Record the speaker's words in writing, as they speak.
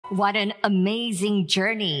What an amazing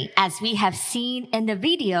journey. As we have seen in the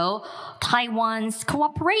video, Taiwan's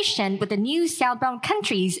cooperation with the new Southbound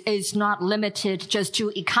countries is not limited just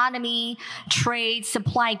to economy, trade,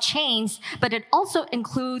 supply chains, but it also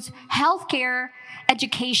includes healthcare,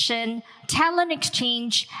 education, talent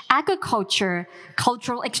exchange, agriculture,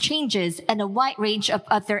 cultural exchanges, and a wide range of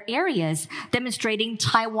other areas, demonstrating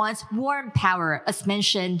Taiwan's warm power, as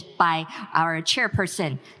mentioned by our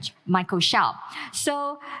chairperson, Michael Xiao.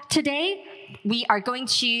 So today, we are going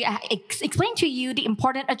to explain to you the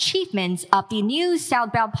important achievements of the new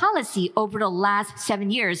Southbound policy over the last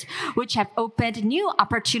 7 years, which have opened new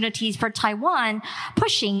opportunities for Taiwan,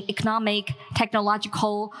 pushing economic,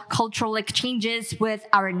 technological, cultural exchanges with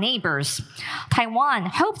our neighbors. Taiwan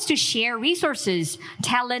hopes to share resources,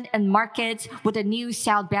 talent, and markets with the new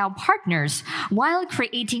Southbound partners, while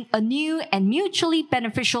creating a new and mutually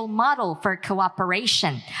beneficial model for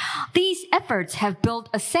cooperation. These efforts have built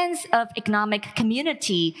a sense of economic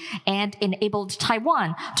community and enabled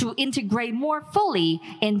Taiwan to integrate more fully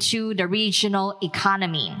into the regional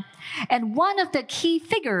economy. And one of the key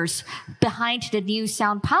figures behind the new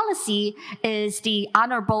Sound policy is the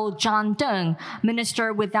Honorable John Deng,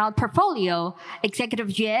 Minister without Portfolio,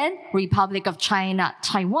 Executive Yuan, Republic of China,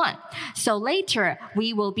 Taiwan. So later,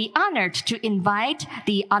 we will be honored to invite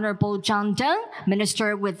the Honorable John Deng,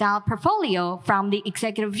 Minister without Portfolio from the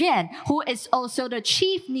Executive Yuan, who is also the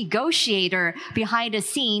chief negotiator behind the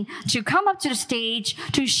scene, to come up to the stage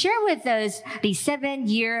to share with us the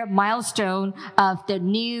 7-year milestone of the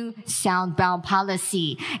new Southbound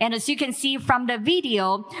policy. And as you can see from the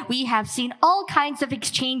video, we have seen all kinds of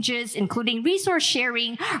exchanges, including resource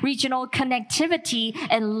sharing, regional connectivity,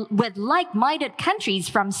 and with like-minded countries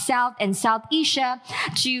from South and South Asia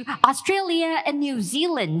to Australia and New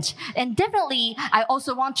Zealand. And definitely, I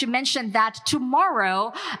also want to mention that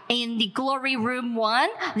tomorrow in the Glory Room 1,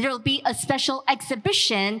 there will be a special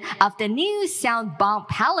exhibition of the new Southbound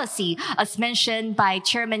policy, as mentioned by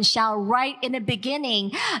Chairman Xiao right in the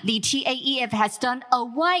beginning. The TAEF has done a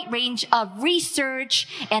wide range of research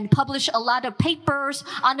and published a lot of papers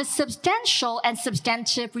on the substantial and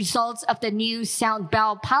substantive results of the new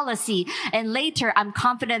Southbound policy. And later, I'm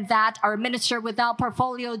confident that our Minister without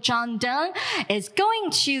Portfolio, John Deng, is going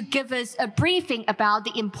to give us a briefing about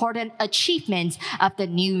the important achievements of the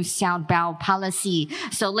new Southbound policy.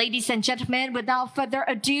 So ladies and gentlemen, without further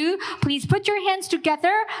ado, please put your hands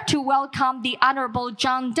together to welcome the Honorable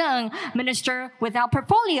John Deng, Minister without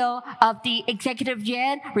Portfolio of the Executive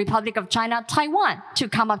Yuan, Republic of China, Taiwan, to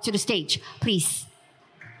come up to the stage, please.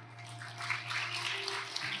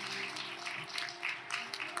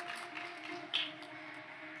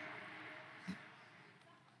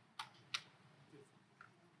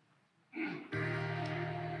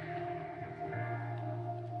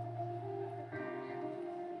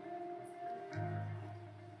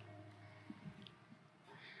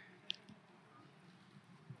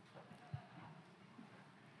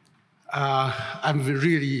 I'm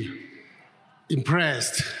really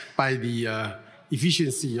impressed by the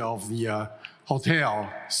efficiency of the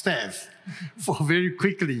hotel staff for very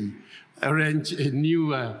quickly arrange a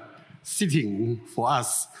new sitting for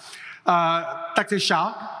us. Dr.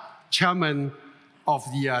 Xiao, Chairman of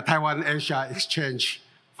the Taiwan-Asia Exchange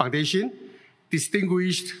Foundation,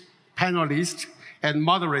 distinguished panelists and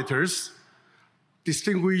moderators,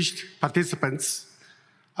 distinguished participants,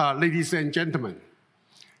 ladies and gentlemen.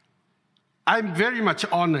 I'm very much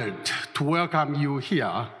honored to welcome you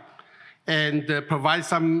here and provide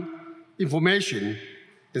some information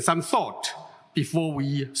and some thought before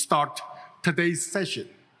we start today's session.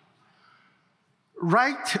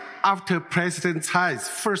 Right after President Tsai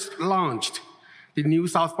first launched the new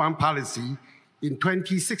Southbound policy in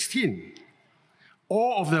 2016,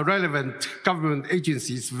 all of the relevant government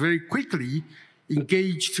agencies very quickly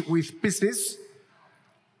engaged with business,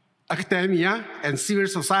 academia, and civil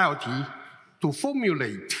society to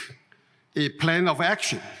formulate a plan of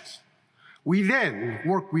action. We then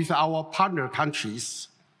work with our partner countries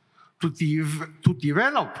to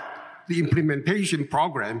develop the implementation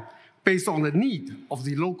program based on the need of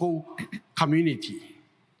the local community.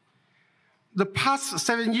 The past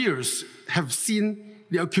 7 years have seen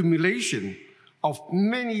the accumulation of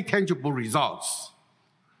many tangible results.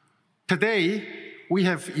 Today, we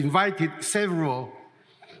have invited several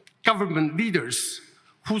government leaders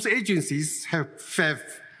whose agencies have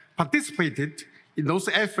participated in those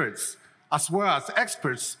efforts, as well as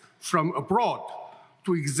experts from abroad,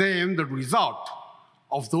 to examine the result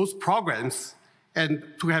of those programs and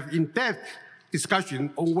to have in-depth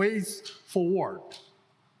discussion on ways forward.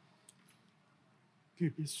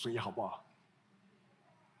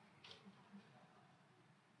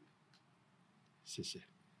 谢谢。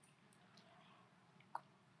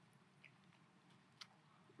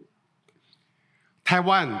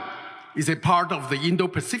Taiwan is a part of the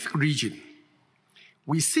Indo-Pacific region.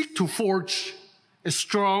 We seek to forge a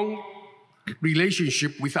strong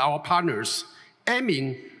relationship with our partners,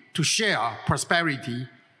 aiming to share prosperity,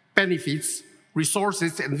 benefits,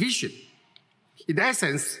 resources, and vision. In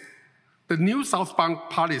essence, the new Southbound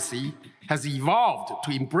Policy has evolved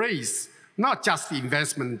to embrace not just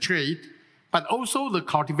investment and trade, but also the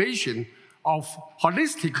cultivation of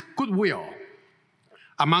holistic goodwill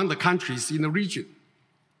among the countries in the region.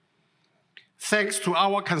 Thanks to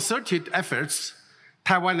our concerted efforts,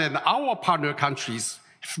 Taiwan and our partner countries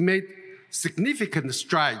have made significant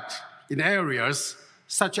strides in areas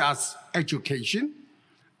such as education,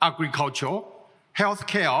 agriculture,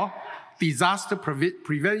 healthcare, disaster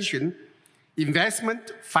prevention,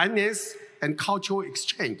 investment, finance, and cultural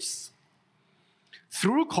exchange.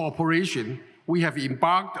 Through cooperation, we have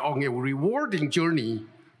embarked on a rewarding journey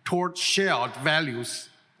toward shared values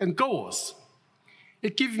and goals.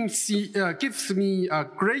 It gives me a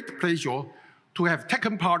great pleasure to have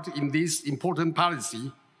taken part in this important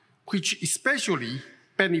policy, which especially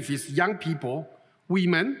benefits young people,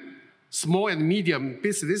 women, small and medium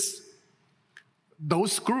business,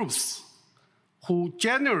 those groups who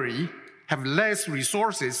generally have less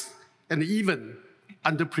resources and even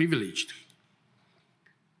underprivileged.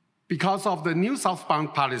 Because of the new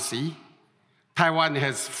Southbound Policy, Taiwan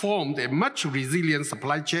has formed a much resilient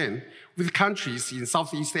supply chain with countries in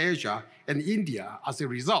Southeast Asia and India as a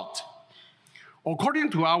result. According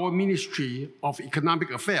to our Ministry of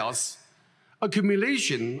Economic Affairs,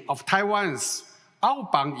 accumulation of Taiwan's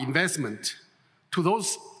outbound investment to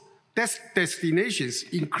those destinations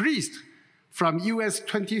increased from US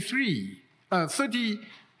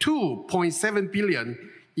 32.7 billion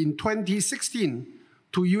in 2016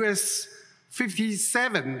 to US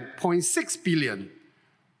 57.6 billion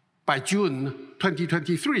by June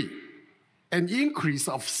 2023, an increase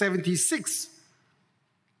of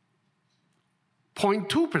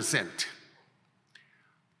 76.2%.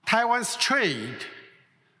 Taiwan's trade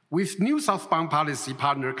with new Southbound Policy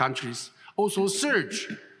partner countries also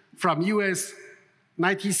surged from US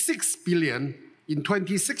 96 billion in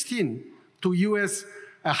 2016 to US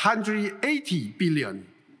 180 billion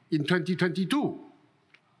in 2022.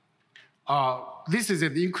 This is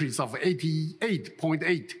an increase of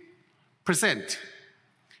 88.8%,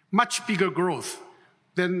 much bigger growth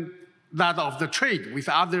than that of the trade with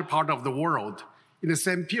other parts of the world in the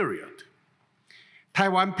same period.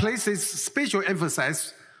 Taiwan places special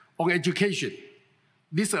emphasis on education.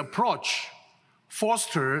 This approach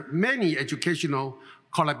fosters many educational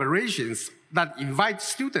collaborations that invite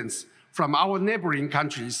students from our neighboring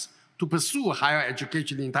countries to pursue higher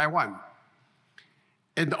education in Taiwan,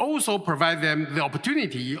 and also provide them the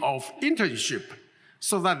opportunity of internship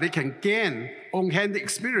so that they can gain on-hand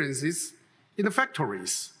experiences in the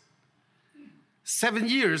factories. 7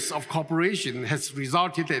 years of cooperation has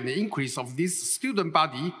resulted in an increase of this student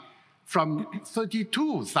body from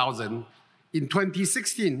 32,000 in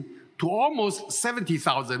 2016 to almost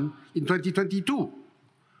 70,000 in 2022.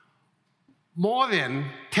 More than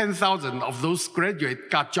 10,000 of those graduates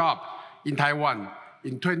got jobs in Taiwan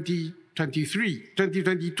in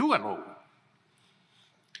 2022 alone.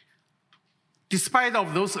 Despite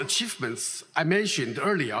of those achievements I mentioned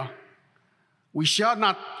earlier, we shall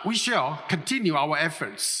continue our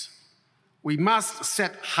efforts. We must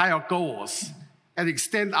set higher goals and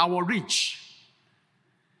extend our reach.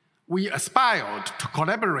 We aspired to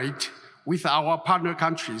collaborate with our partner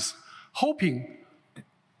countries, hoping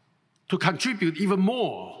to contribute even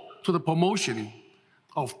more to the promotion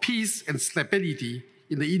of peace and stability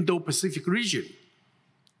in the Indo-Pacific region.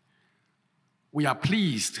 We are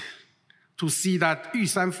pleased to see that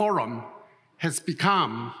Yushan Forum has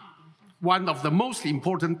become one of the most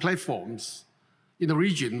important platforms in the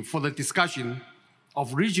region for the discussion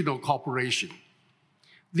of regional cooperation.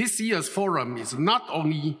 This year's forum is not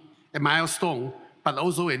only a milestone, but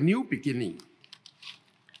also a new beginning.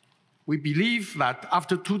 We believe that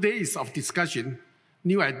after 2 days of discussion,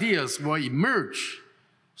 new ideas will emerge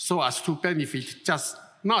so as to benefit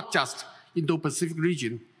not just Indo-Pacific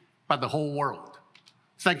region, but the whole world.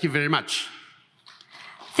 Thank you very much.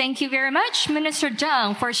 Thank you very much, Minister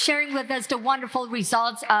Deng, for sharing with us the wonderful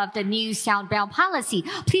results of the new Southbound Policy.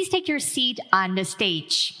 Please take your seat on the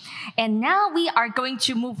stage. And now we are going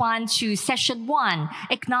to move on to session 1,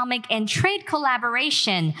 Economic and Trade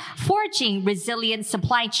Collaboration, Forging Resilient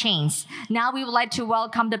Supply Chains. Now we would like to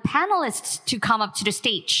welcome the panelists to come up to the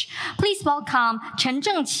stage. Please welcome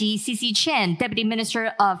Chen-Chung Chen, Deputy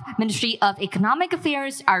Minister of Ministry of Economic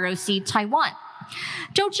Affairs, R.O.C, Taiwan.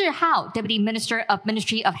 Zhou Zhihao, Deputy Minister of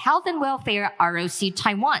Ministry of Health and Welfare, R.O.C.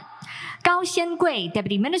 Taiwan. Gao Xiangui,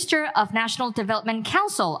 Deputy Minister of National Development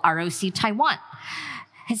Council, R.O.C. Taiwan.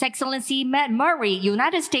 His Excellency Matt Murray,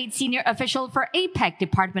 United States Senior Official for APEC,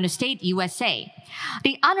 Department of State, USA.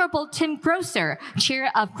 The Honorable Tim Grosser,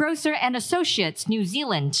 Chair of Grosser and Associates, New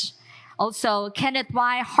Zealand. Also, Kenneth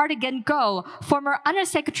Y. Hartigan-Go, former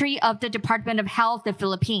Undersecretary of the Department of Health, the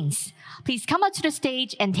Philippines. Please come up to the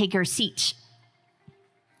stage and take your seat.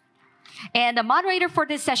 And the moderator for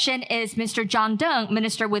this session is Mr. John Deng,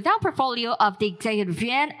 Minister without portfolio of the Executive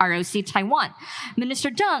Yuan, R.O.C. Taiwan.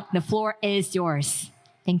 Minister Deng, the floor is yours.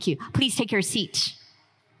 Thank you. Please take your seat.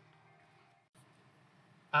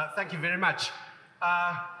 Thank you very much.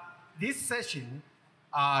 This session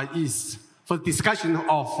is for discussion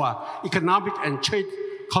of economic and trade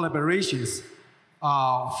collaborations,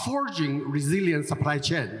 forging resilient supply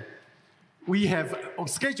chain. We have, on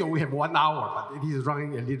schedule, we have 1 hour, but it is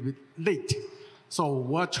running a little bit late. So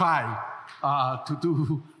we'll try to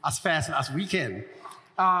do as fast as we can.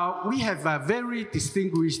 We have a very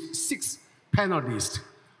distinguished 6 panelists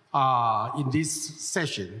in this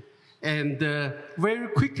session. And very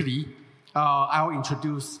quickly, I'll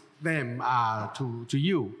introduce them to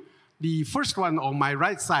you. The first one on my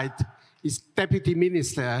right side is Deputy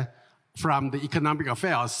Minister from the Economic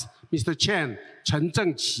Affairs, Mr.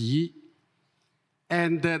 Chen-Chyi.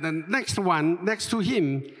 And the next one, next to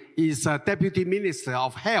him, is Deputy Minister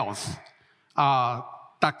of Health,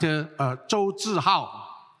 Dr. Zhou Zhihao.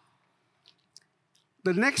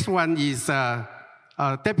 The next one is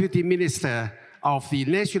Deputy Minister of the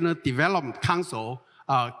National Development Council,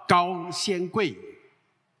 Gao Xiangui.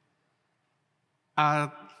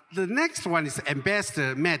 The next one is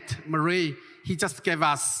Ambassador Matt Murray. He just gave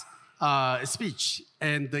us a speech,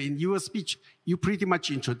 and in your speech, you pretty much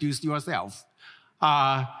introduced yourself.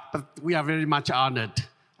 But we are very much honored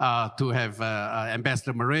to have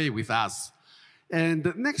Ambassador Murray with us. And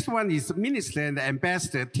the next one is Minister and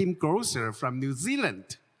Ambassador Tim Grosser from New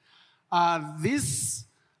Zealand.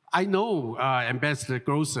 I know Ambassador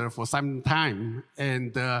Grosser for some time,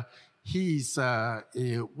 and he's a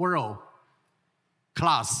world-class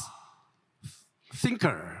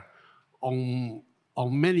thinker on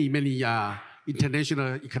many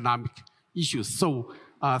international economic issues. So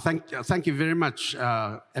thank you very much,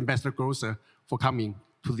 Ambassador Grosser, for coming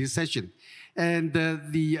to this session. And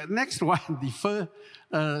the next one, the first,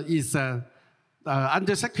 is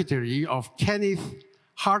Undersecretary of Kenneth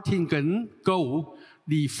Hartigan-Go,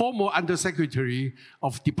 the former Undersecretary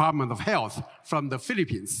of Department of Health from the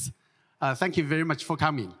Philippines. Thank you very much for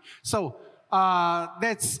coming. So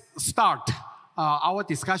let's start our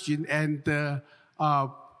discussion, and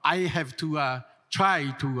I have to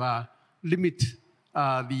try to limit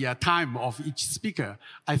the time of each speaker.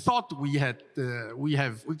 I thought we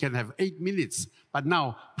can have 8 minutes, but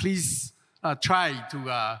now please try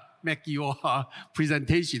to make your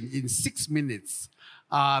presentation in 6 minutes.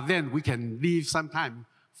 Then we can leave some time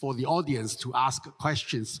for the audience to ask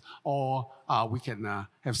questions, or we can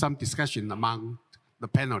have some discussion among the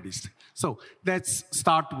panelists. So let's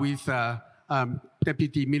start with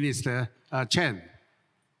Deputy Minister Chen.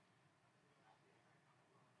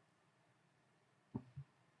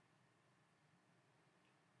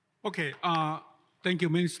 Okay, thank you,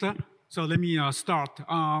 Minister. So let me start.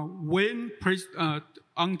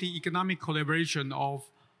 On the economic collaboration of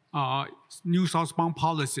New Southbound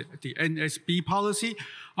Policy, the NSB policy,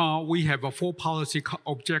 we have 4 policy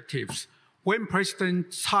objectives. When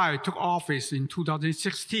President Tsai took office in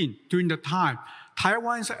 2016, during the time,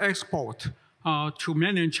 Taiwan's export to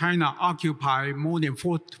mainland China occupied more than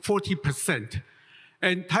 40%.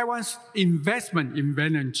 And Taiwan's investment in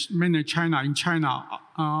mainland China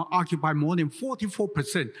occupy more than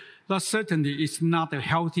 44%. That certainly is not a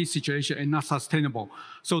healthy situation and not sustainable.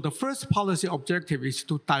 So the first policy objective is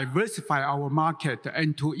to diversify our market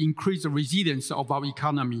and to increase the resilience of our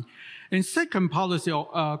economy. And second policy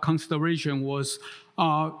consideration was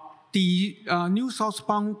the New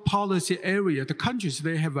Southbound Policy area. The countries,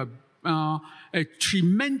 they have a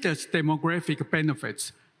tremendous demographic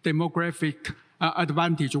benefits, demographic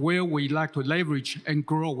advantage where we like to leverage and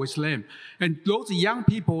grow with them. And those young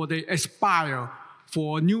people, they aspire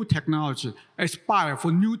for new technology, aspire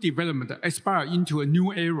for new development, aspire into a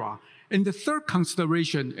new era. And the third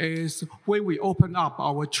consideration is when we open up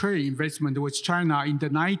our trade investment with China in the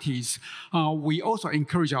 90s, we also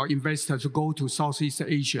encourage our investors to go to Southeast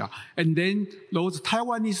Asia. And then those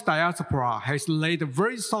Taiwanese diaspora has laid a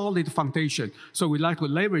very solid foundation. So we like to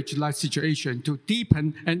leverage that situation to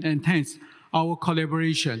deepen and enhance our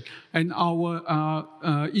collaboration, and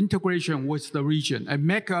our integration with the region, and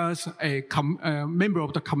make us a member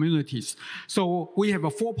of the communities. So we have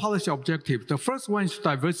 4 policy objectives. The first one is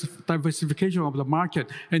diversification of the market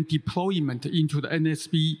and deployment into the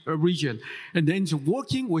NSP region, and then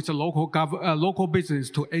working with the local business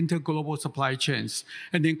to enter global supply chains,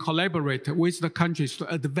 and then collaborate with the countries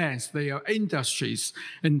to advance their industries.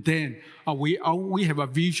 And then we have a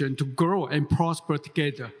vision to grow and prosper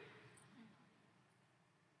together.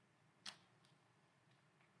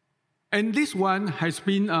 And this one has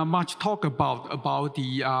been much talked about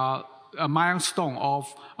the milestone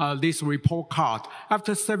of this report card.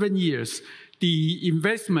 After 7 years, the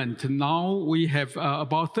investment, now we have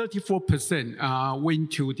about 34%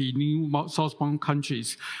 went to the new southbound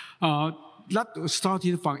countries. That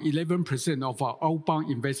started from 11% of our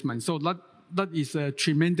outbound investment. So that is a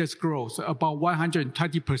tremendous growth, about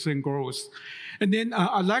 120% growth. And then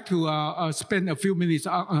I'd like to spend a few minutes,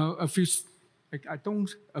 a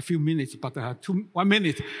few minutes, but 1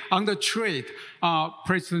 minute on the trade.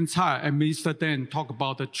 President Tsai and Minister Deng talk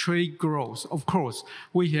about the trade growth. Of course,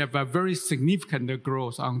 we have a very significant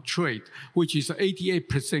growth on trade, which is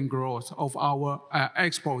 88% growth of our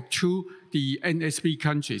export to the NSP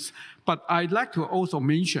countries. But I'd like to also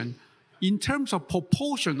mention, in terms of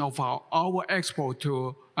proportion of our export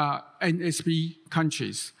to NSP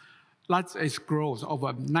countries, that is growth of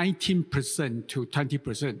 19% to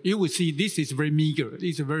 20%. You will see this is very meager,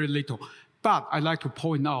 it's very little. But I'd like to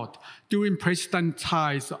point out, during President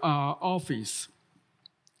Tsai's office,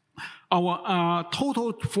 our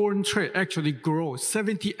total foreign trade actually grows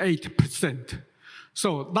 78%.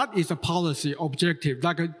 So that is a policy objective.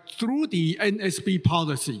 Like through the NSP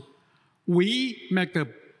policy, we make the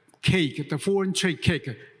cake, the foreign trade cake,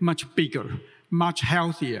 much bigger, much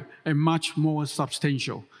healthier, and much more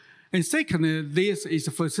substantial. And second, this is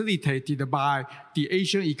facilitated by the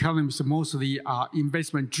Asian economies, mostly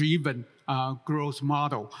investment-driven growth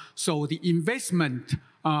model. So the investment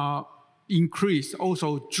increase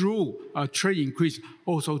also drew, trade increase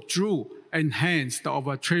also drew enhanced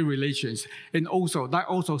our trade relations. And also that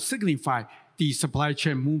also signified the supply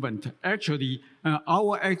chain movement. Actually,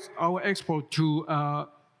 our export to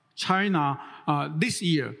China this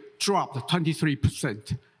year dropped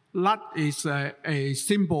 23%. That is a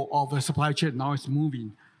symbol of the supply chain now is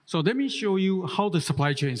moving. So let me show you how the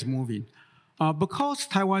supply chain is moving. Because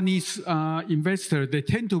Taiwanese investors, they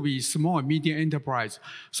tend to be small and medium enterprise.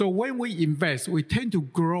 So when we invest, we tend to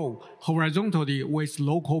grow horizontally with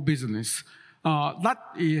local business. That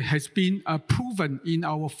has been proven in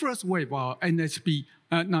our first wave of NSP,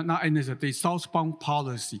 not NSP, the Southbound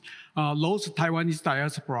Policy. Those Taiwanese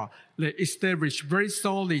diaspora, they established very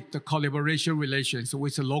solid collaboration relations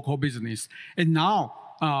with the local business. And now,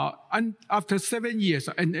 after 7 years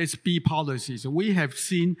of NSP policies, we have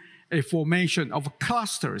seen a formation of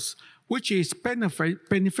clusters, which is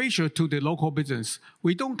beneficial to the local business.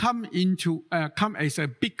 We don't come as a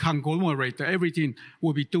big conglomerate. Everything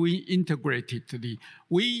will be doing integratedly.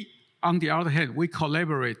 We, on the other hand, we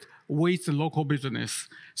collaborate with the local business.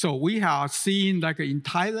 So we are seeing, like in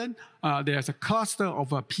Thailand, there's a cluster of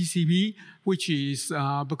PCB, which is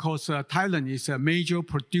because Thailand is a major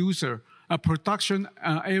producer, a production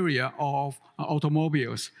area of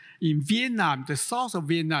automobiles. In Vietnam, the south of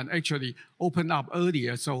Vietnam actually opened up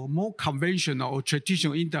earlier, so more conventional or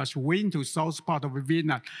traditional industry went to south part of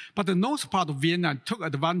Vietnam. But the north part of Vietnam took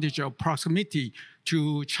advantage of proximity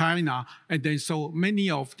to China, and then so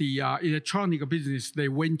many of the electronic business, they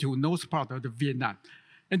went to north part of the Vietnam.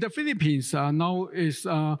 And the Philippines now is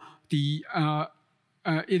the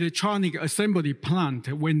electronic assembly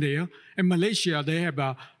plant went there. In Malaysia, they have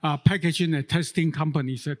a packaging and testing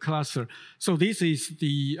companies cluster. So this is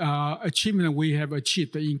the achievement we have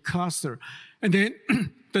achieved in cluster. And then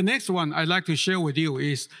the next one I'd like to share with you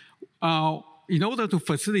is, in order to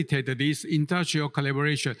facilitate this industrial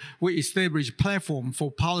collaboration, we established platform for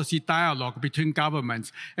policy dialogue between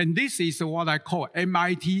governments. And this is what I call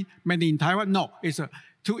MIT, made in Taiwan. No, it's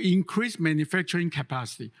to increase manufacturing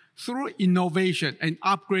capacity through innovation and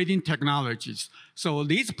upgrading technologies. So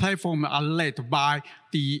these platforms are led by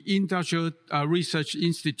the Industrial Research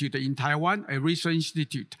Institute in Taiwan, a research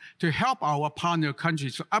institute, to help our partner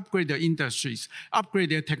countries to upgrade their industries,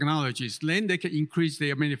 upgrade their technologies, then they can increase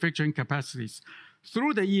their manufacturing capacities.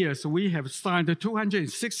 Through the years, we have signed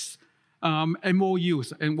 206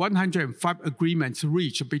 MOUs and 105 agreements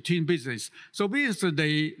reached between business. So business,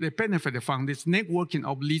 they benefit from this networking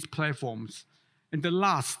of these platforms. And the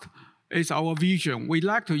last, is our vision. We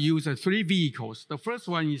like to use three vehicles. The first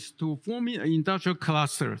one is to form industrial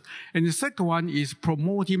clusters, and the second one is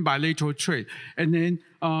promoting bilateral trade, and then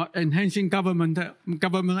enhancing government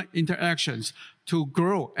interactions to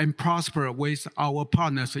grow and prosper with our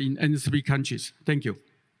partners in NSP countries. Thank you.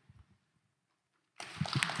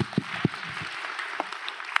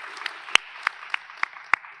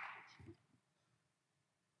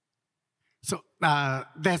 So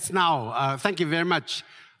that's now. Thank you very much,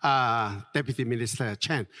 Deputy Minister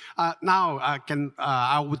Chen. Now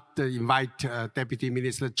I would invite Deputy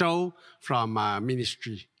Minister Zhou from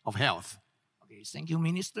Ministry of Health. Okay, thank you,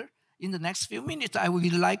 Minister. In the next few minutes, I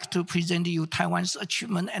would like to present you Taiwan's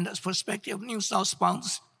achievement and the perspective of New Southbound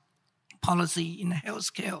Policy in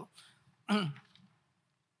healthcare.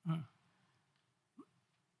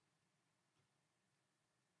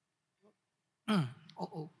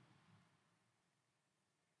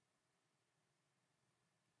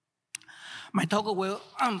 My talk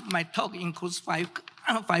includes five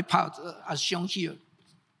parts, as shown here.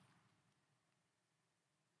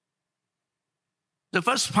 The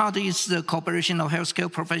first part is the cooperation of healthcare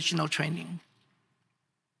professional training.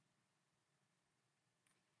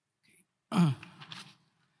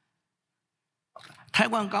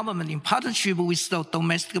 Taiwan government, in partnership with the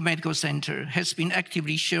domestic medical center, has been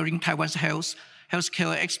actively sharing Taiwan's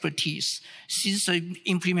healthcare expertise. Since the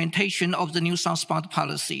implementation of the New Southbound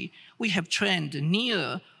Policy, we have trained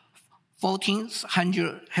near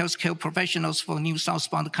 1,400 healthcare professionals for New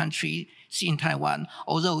Southbound countries in Taiwan.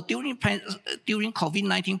 Although during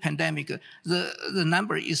COVID-19 pandemic, the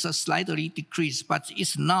number is slightly decreased, but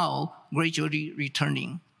it's now gradually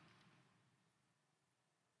returning.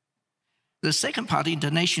 The second part,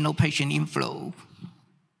 international patient inflow.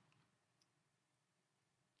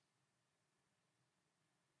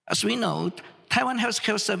 As we know, Taiwan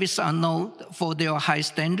healthcare services are known for their high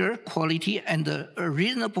standard, quality, and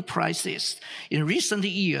reasonable prices. In recent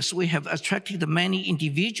years, we have attracted many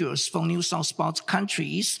individuals from New Southbound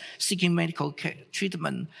countries seeking medical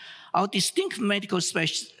treatment. Our distinct medical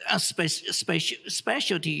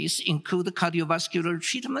specialties include cardiovascular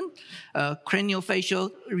treatment,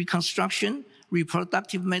 craniofacial reconstruction,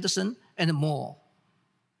 reproductive medicine, and more.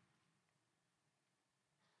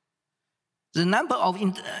 The number of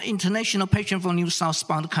international patients from New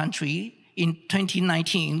Southbound country in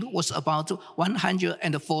 2019 was about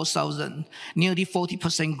 104,000, nearly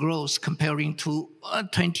 40% growth comparing to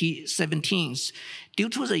 2017. Due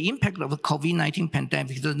to the impact of the COVID-19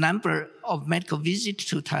 pandemic, the number of medical visits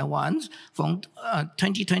to Taiwan from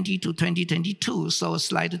 2020 to 2022 saw a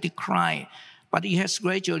slight decline, but it has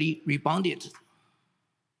gradually rebounded.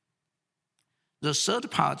 The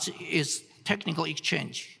third part is technical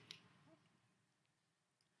exchange.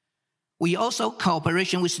 We also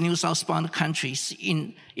cooperation with New Southbound countries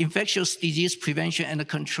in infectious disease prevention and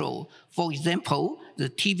control. For example, the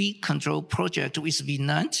TB control project with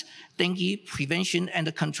Vietnam, dengue prevention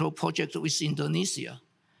and control project with Indonesia,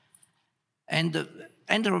 and the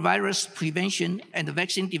enterovirus prevention and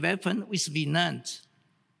vaccine development with Vietnam.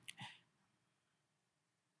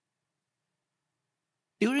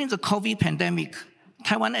 During the COVID pandemic,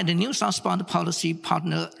 Taiwan and the New Southbound Policy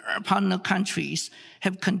partner countries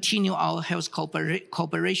have continued our health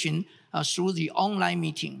cooperation through the online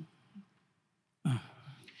meeting.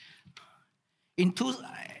 In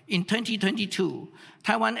 2022,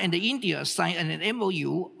 Taiwan and India signed an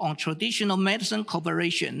MOU on traditional medicine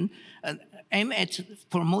cooperation aimed at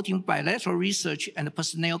promoting bilateral research and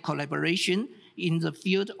personnel collaboration in the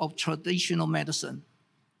field of traditional medicine.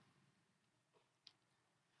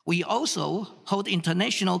 We also hold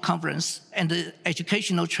international conference and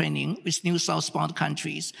educational training with New Southbound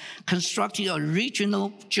countries, constructing a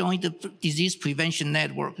regional joint disease prevention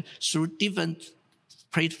network through different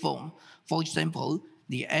platforms. For example,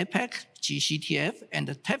 the APEC, GCTF, and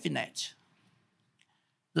the TEFINET.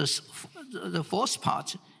 The fourth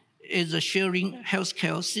part is the sharing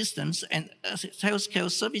healthcare systems and healthcare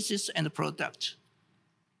services and products.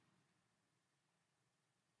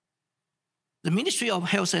 The Ministry of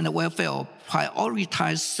Health and Welfare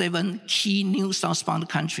prioritized 7 key New Southbound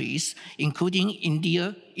countries, including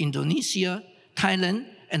India, Indonesia, Thailand,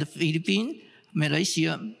 and the Philippines,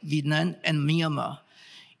 Malaysia, Vietnam, and Myanmar.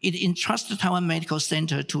 It entrusted Taiwan Medical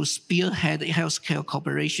Center to spearhead healthcare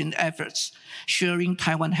cooperation efforts, sharing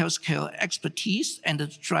Taiwan healthcare expertise and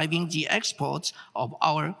driving the export of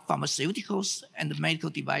our pharmaceuticals and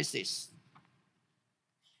medical devices.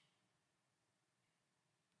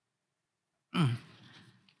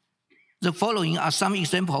 The following are some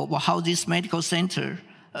examples of how this medical center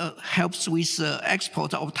helps with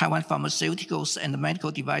export of Taiwan pharmaceuticals and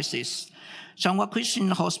medical devices. Zhonghua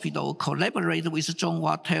Christian Hospital collaborated with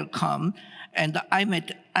Zhonghua Telecom and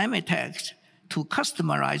IMETEC to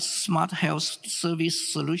customize smart health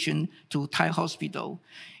service solution to Thai Hospital.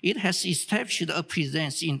 It has established a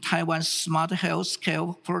presence in Taiwan's smart health care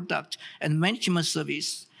product and management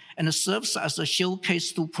service, and serves as a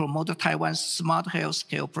showcase to promote Taiwan's smart health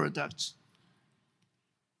care products.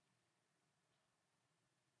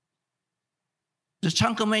 The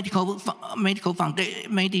Chen-Chung Medical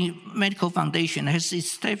Foundation has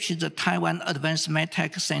established the Taiwan Advanced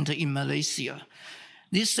MedTech Center in Malaysia.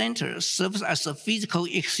 This center serves as a physical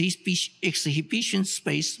exhibition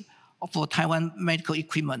space for Taiwan medical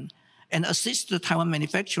equipment and assists the Taiwan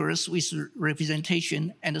manufacturers with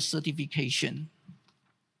representation and certification.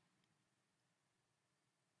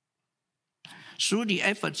 Through the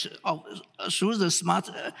efforts of the smart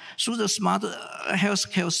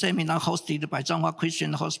healthcare seminar hosted by Zhonghua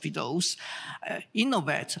Christian Hospitals,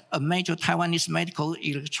 Innovate, a major Taiwanese medical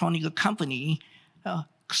electronic company,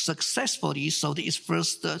 successfully sold its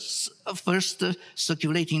first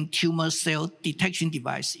circulating tumor cell detection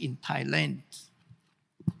device in Thailand.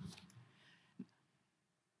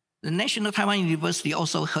 The National Taiwan University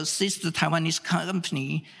also assists the Taiwanese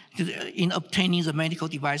company in obtaining the medical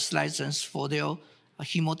device license for their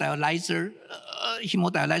hemodialyzer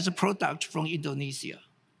product from Indonesia.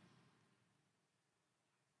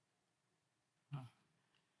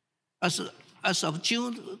 As of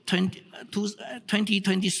June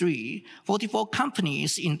 2023, 44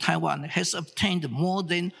 companies in Taiwan has obtained more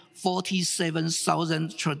than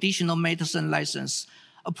 47,000 traditional medicine licenses,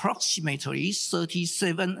 approximately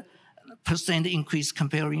 37% increase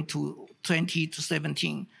comparing to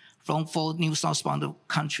 2017 from 4 new southbound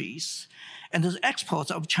countries. And the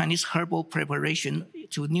export of Chinese herbal preparation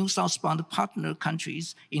to new southbound partner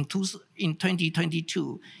countries in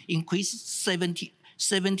 2022 increased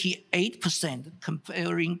 78%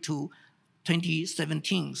 comparing to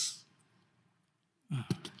 2017.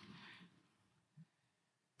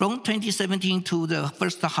 From 2017 to the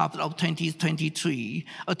first half of 2023,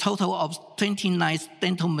 a total of 29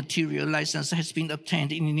 dental material licenses has been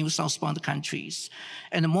obtained in new southbound countries,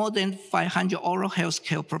 and more than 500 oral health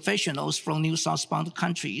care professionals from new southbound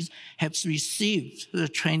countries have received the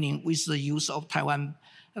training with the use of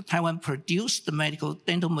Taiwan-produced medical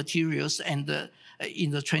dental materials and in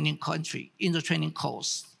the training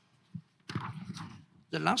course.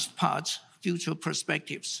 The last part, future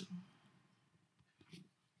perspectives.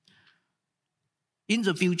 In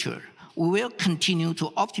the future, we will continue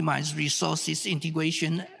to optimize resources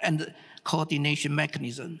integration and coordination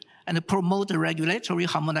mechanism and promote regulatory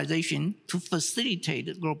harmonization to facilitate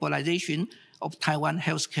globalization of Taiwan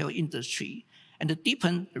healthcare industry and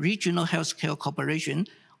deepen regional healthcare cooperation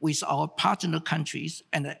with our partner countries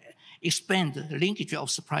and expand the linkage of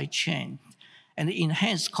supply chain and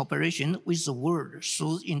enhance cooperation with the world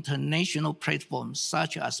through international platforms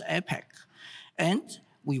such as APEC. And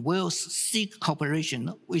we will seek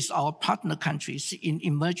cooperation with our partner countries in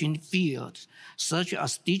emerging fields such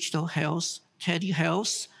as digital health,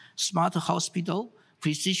 telehealth, smart hospital,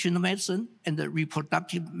 precision medicine, and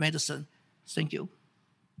reproductive medicine. Thank you.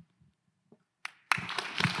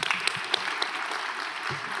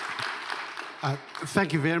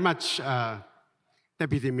 Thank you very much,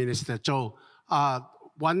 Deputy Minister Zhou.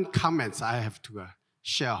 One comment I have to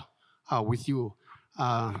share with you.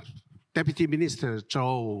 Deputy Minister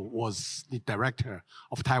Zhou was the director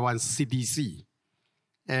of Taiwan's CDC,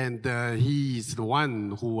 and he is the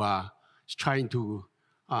one who is trying to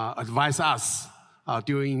advise us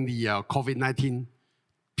during the COVID-19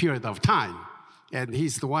 period of time. And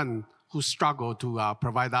he's the one who struggled to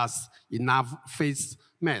provide us enough face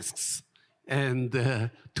masks and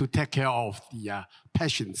to take care of the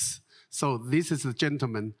patients. So this is a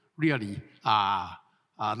gentleman really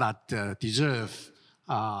that deserves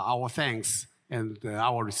our thanks and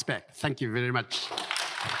our respect. Thank you very much.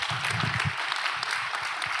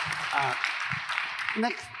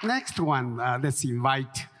 Next one, let's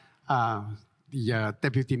invite the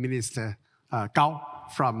Deputy Minister Gao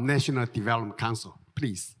from National Development Council,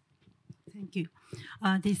 please. Thank you.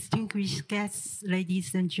 Distinguished guests,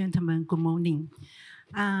 ladies and gentlemen, good morning.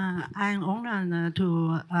 I'm honored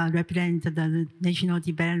to represent the National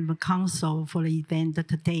Development Council for the event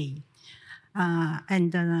today.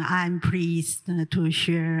 And I'm pleased to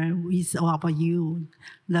share with all of you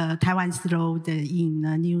Taiwan's role in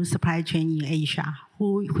the new supply chain in Asia,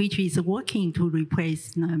 which is working to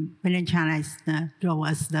replace mainland China's role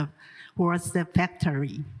as the world's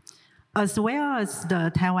factory. as well as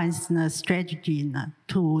Taiwan's strategy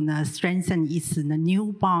to strengthen its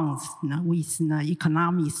new bonds with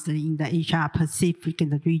economies in the Asia-Pacific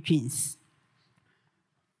regions.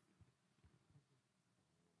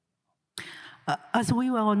 As we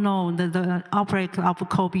all know, the outbreak of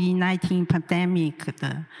COVID-19 pandemic,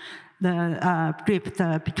 the rift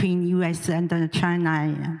between U.S. and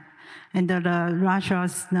China, and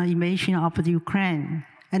Russia's invasion of Ukraine,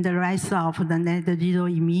 and the rise of the net zero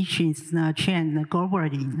emissions trend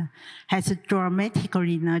globally has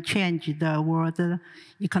dramatically changed the world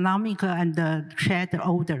economic and trade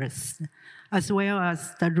orders, as well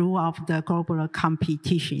as the rule of the global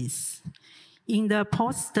competitions. In the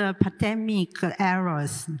post-pandemic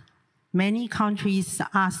eras, many countries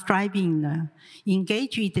are striving,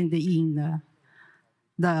 engaged in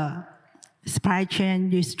the supply chain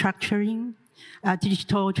restructuring,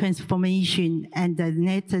 digital transformation, and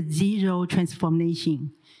net zero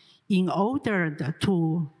transformation in order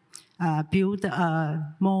to build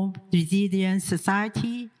a more resilient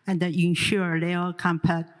society and ensure their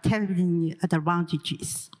competitive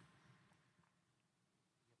advantages.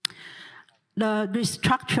 The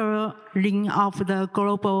restructuring of the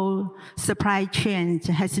global supply chains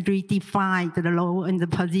has redefined the role and the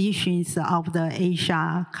positions of the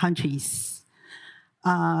Asia countries.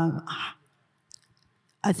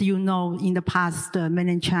 As you know, in the past,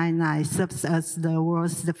 mainland China serves as the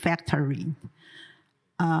world's factory.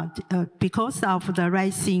 Because of the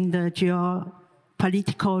rising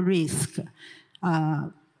geopolitical risk,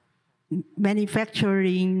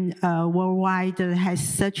 manufacturing worldwide has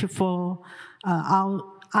searched for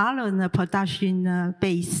other production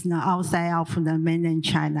base outside of the mainland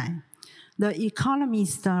China. The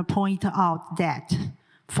economists point out that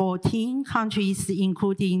 14 countries,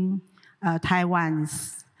 including Taiwan,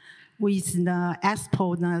 with the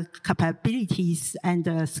export capabilities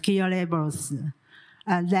and skill levels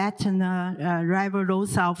that rival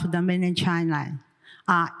those of the mainland China,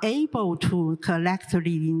 are able to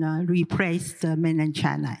collectively replace the mainland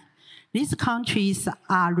China. These countries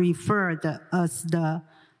are referred as the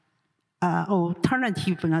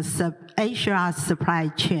alternative Asia supply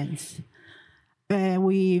chains.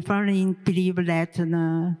 We firmly believe that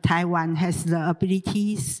Taiwan has the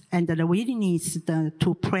abilities and the willingness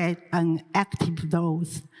to play an active role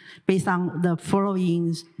based on the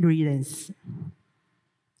following reasons.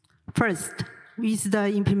 First, with the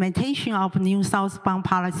implementation of new southbound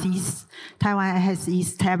policies, Taiwan has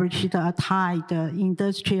established a tight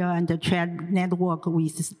industrial and trade network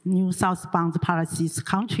with new southbound policies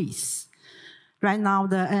countries. Right now,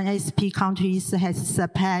 the NSP countries has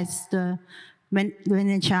surpassed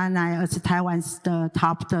mainland China as Taiwan's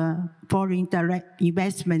top foreign direct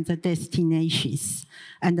investment destinations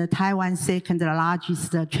and Taiwan's second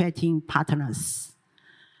largest trading partners.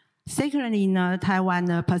 Secondly,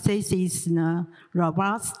 Taiwan possesses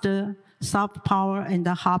robust soft power and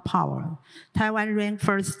hard power. Taiwan ranked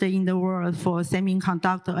first in the world for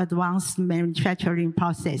semiconductor advanced manufacturing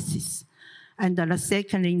processes, and the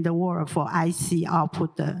second in the world for IC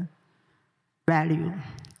output value.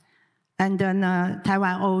 And then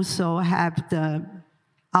Taiwan also have the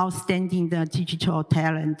outstanding digital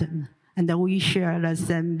talent, and we share the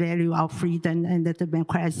same value of freedom and the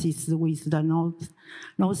democracy with the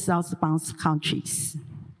North-Southbound countries.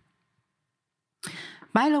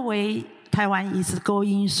 By the way, Taiwan is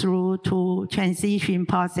going through two transition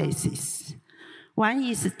processes. One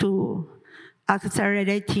is to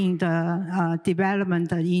accelerating the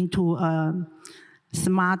development into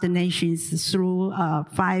smart nations through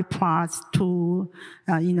 5+2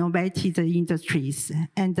 innovative industries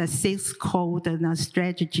and the 6 called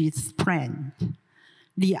strategies plan.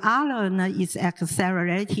 The other is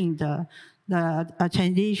accelerating the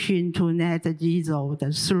transition to net zero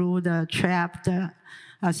through the 12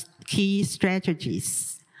 key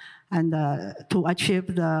strategies and to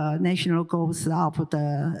achieve the national goals of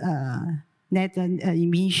the net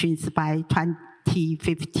emissions by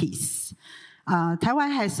 2050.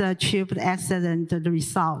 Taiwan has achieved excellent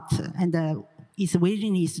results and is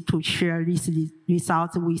willingness to share these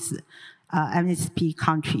results with MSP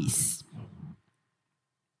countries.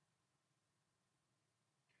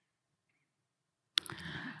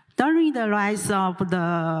 During the rise of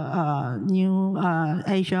the new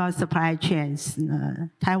Asia supply chains,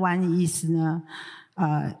 Taiwan is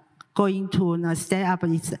going to step up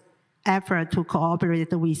its effort to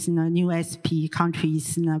cooperate with new SP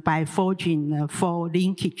countries by forging 4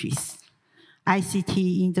 linkages: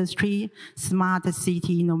 ICT industry, smart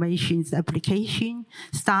city innovations application,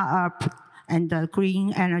 startup, and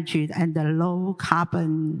green energy, and low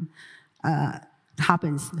carbon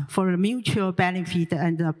happens for mutual benefit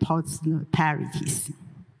and prosperities.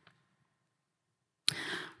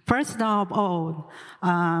 First of all,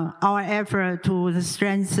 our effort to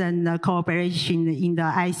strengthen cooperation in the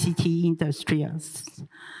ICT industries.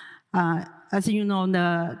 As you know,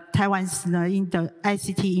 Taiwan's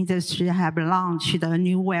ICT industry have launched a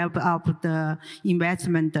new wave of the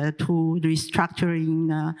investment to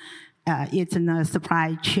restructuring its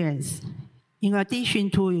supply chains. In addition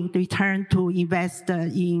to return to invest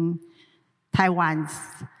in Taiwan,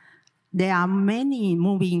 there are many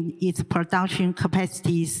moving its production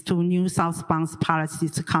capacities to new Southbound Policy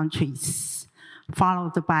countries,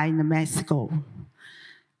 followed by Mexico.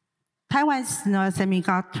 Taiwan's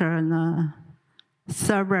semiconductor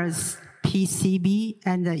servers, PCB,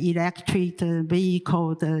 and electric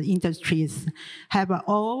vehicle industries have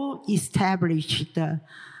all established the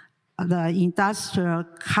industrial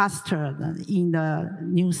cluster in the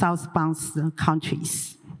new Southbound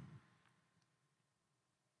countries.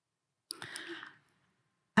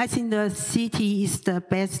 I think the city is the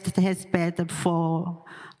best testbed for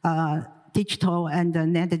digital and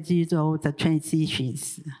net zero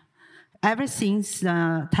transitions. Ever since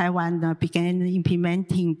Taiwan began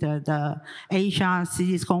implementing the Asia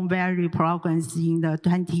Silicon Valley programs in the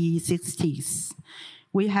 2060s,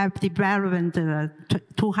 we have developed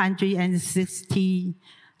 263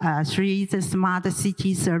 smart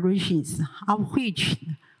city solutions, of which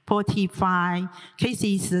 45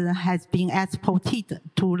 cases has been exported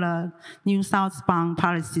to the new Southbound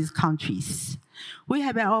Policy countries. We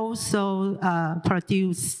have also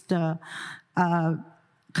produced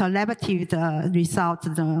collaborative results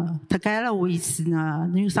together with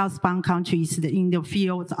new Southbound countries in the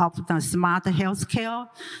field of the smart healthcare,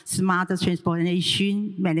 smart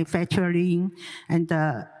transportation, manufacturing, and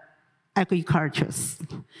agriculture.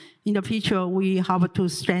 In the future, we have to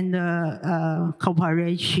strengthen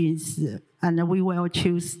cooperations, and we will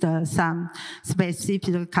choose some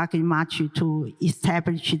specific target market to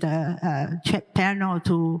establish the panel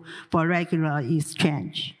for regular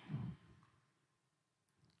exchange.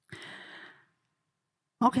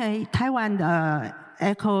 Okay, Taiwan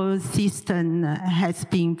ecosystem has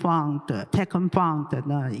been taken formed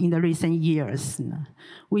in the recent years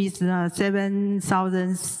with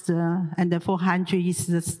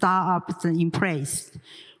 7,400 startups in place.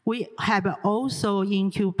 We have also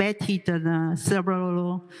incubated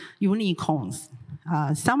several unicorns.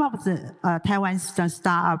 Some of the Taiwan's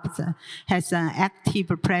startups has an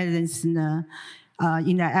active presence in the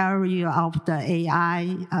area of the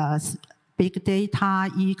AI, big data,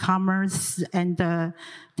 e-commerce, and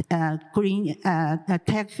green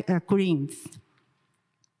tech greens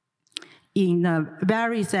in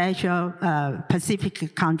various Asia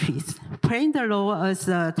Pacific countries, playing the role as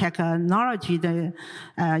a technology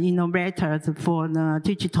innovators for the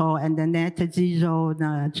digital and the net zero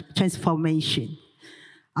transformation.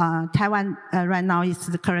 Taiwan right now is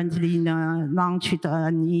currently launched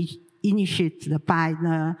an initiative by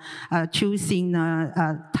choosing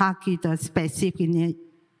target specific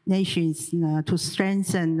nations to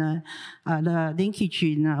strengthen the linkage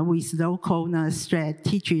with local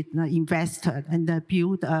strategic investors and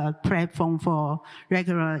build a platform for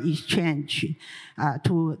regular exchange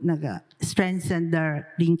to strengthen their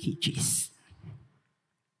linkages.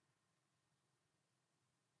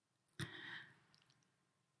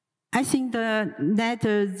 I think the net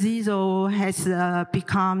zero has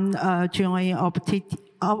become a joint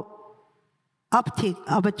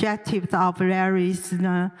objective of various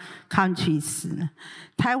countries.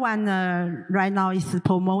 Taiwan right now is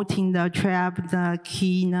promoting the 12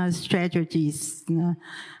 key strategies,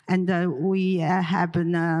 and we have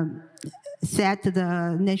set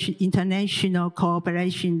the international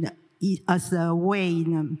cooperation as a way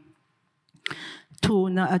to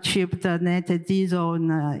achieve the net zero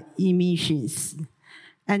emissions.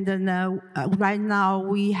 And right now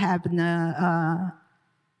we have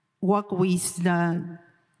worked with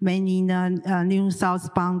many new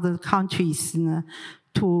southbound countries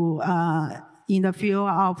to in the field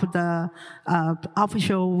of the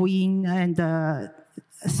offshore wind and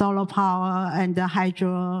solar power and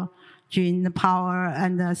hydrogen power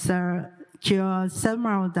and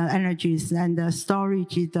geothermal energies and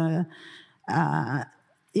storage,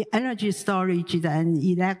 energy storage and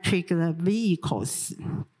electric vehicles.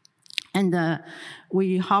 And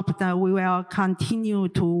we hope that we will continue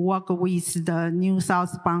to work with the new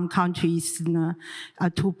southbound countries to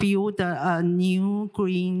build new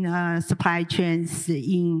green supply chains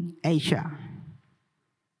in Asia.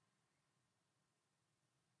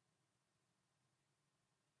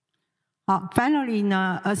 Finally,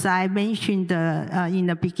 as I mentioned in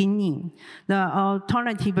the beginning, the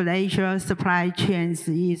alternative laser supply chains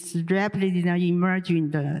is rapidly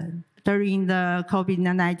emerging during the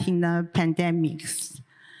COVID-19 pandemics.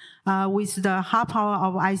 With the hard power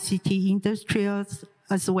of ICT industries,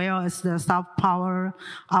 as well as the soft power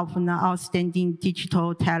of the outstanding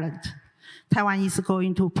digital talent, Taiwan is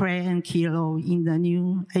going to play a key role in the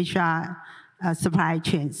new Asia supply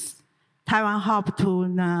chains. Taiwan hopes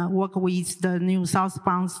to work with the new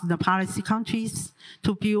Southbound Policy countries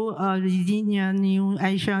to build a resilient new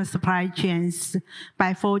Asian supply chains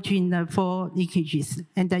by forging the four linkages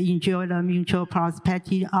and enjoy the mutual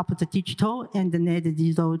prosperity of the digital and the net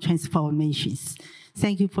zero transformations.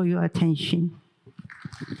 Thank you for your attention.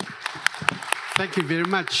 Thank you very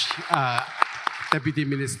much, Deputy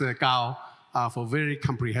Minister Gao, for very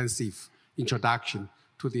comprehensive introduction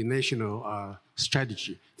to the national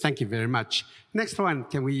strategy. Thank you very much. Next one,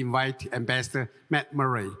 can we invite Ambassador Matt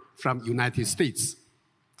Murray from United States?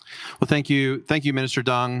 Well, thank you, Minister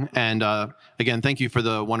Deng, and again, thank you for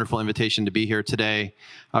the wonderful invitation to be here today.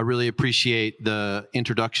 I really appreciate the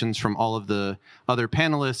introductions from all of the other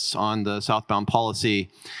panelists on the Southbound Policy.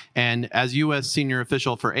 And as U.S. senior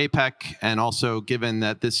official for APEC, and also given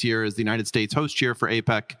that this year is the United States host year for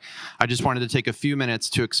APEC, I just wanted to take a few minutes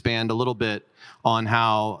to expand a little bit on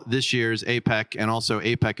how this year's APEC and also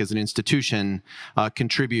APEC as an institution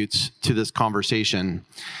contributes to this conversation.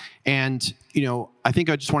 And, you know, I think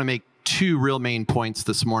I just want to make two real main points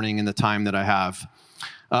this morning in the time that I have.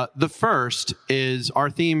 The first is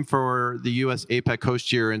our theme for the U.S. APEC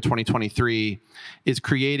host year in 2023 is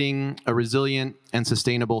creating a resilient and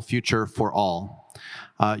sustainable future for all.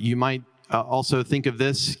 You might also think of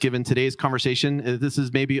this, given today's conversation, this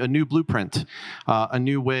is maybe a new blueprint, a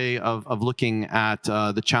new way of looking at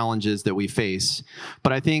the challenges that we face.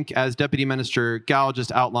 But I think, as Deputy Minister Gao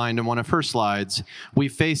just outlined in one of her slides, we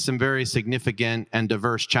face some very significant and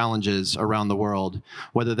diverse challenges around the world,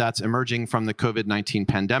 whether that's emerging from the COVID-19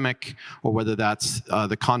 pandemic, or whether that's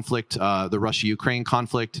the conflict, the Russia-Ukraine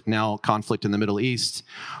conflict, now conflict in the Middle East,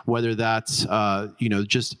 whether that's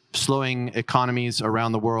just slowing economies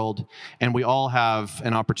around the world. And we all have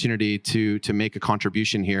an opportunity to make a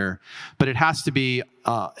contribution here, but it has to be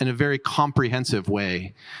in a very comprehensive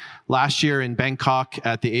way. Last year in Bangkok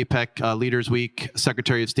at the APEC Leaders Week,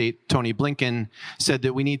 Secretary of State Tony Blinken said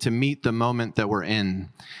that we need to meet the moment that we're in.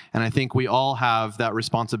 And I think we all have that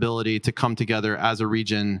responsibility to come together as a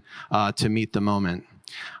region to meet the moment.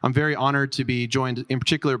 I'm very honored to be joined in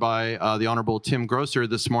particular by the Honorable Tim Grosser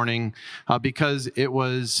this morning because it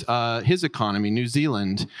was his economy, New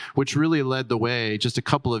Zealand, which really led the way just a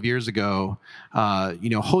couple of years ago,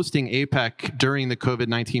 hosting APEC during the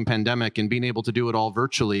COVID-19 pandemic and being able to do it all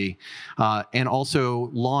virtually, and also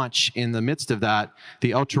launch in the midst of that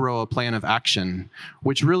the Aotearoa Plan of Action,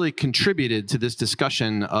 which really contributed to this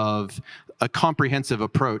discussion of a comprehensive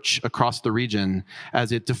approach across the region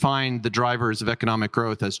as it defined the drivers of economic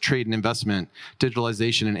growth as trade and investment,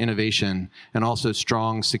 digitalization and innovation, and also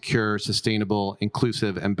strong, secure, sustainable,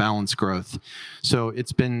 inclusive, and balanced growth. So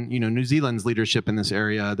it's been, New Zealand's leadership in this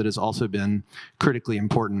area that has also been critically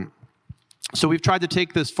important. So we've tried to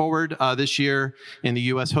take this forward this year in the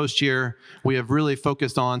U.S. host year. We have really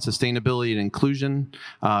focused on sustainability and inclusion.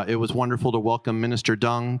 It was wonderful to welcome Minister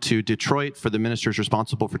Deng to Detroit for the ministers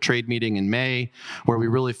responsible for trade meeting in May, where we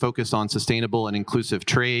really focused on sustainable and inclusive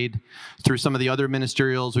trade. Through some of the other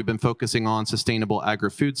ministerials, we've been focusing on sustainable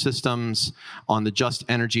agri-food systems, on the just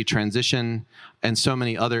energy transition, and so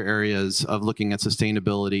many other areas of looking at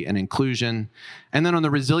sustainability and inclusion. And then on the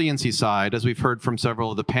resiliency side, as we've heard from several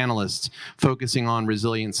of the panelists, focusing on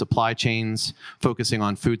resilient supply chains, focusing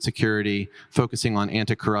on food security, focusing on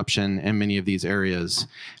anti-corruption, and many of these areas.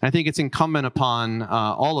 And I think it's incumbent upon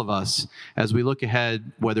all of us as we look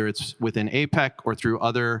ahead, whether it's within APEC or through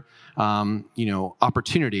other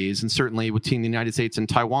opportunities, and certainly between the United States and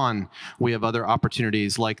Taiwan, we have other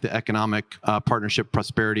opportunities like the Economic Partnership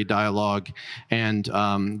Prosperity Dialogue and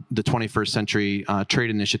the 21st Century Trade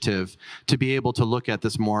Initiative to be able to look at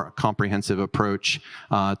this more comprehensive approach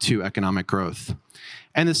to economic growth.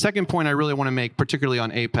 And the second point I really want to make, particularly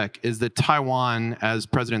on APEC, is that Taiwan, as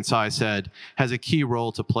President Tsai said, has a key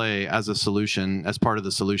role to play as a solution, as part of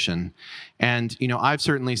the solution. And, I've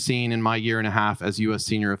certainly seen in my year and a half as U.S.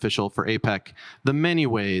 senior official for APEC, the many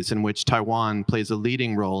ways in which Taiwan plays a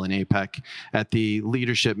leading role in APEC at the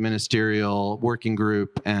leadership ministerial working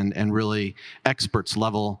group and really experts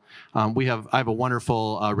level. I have a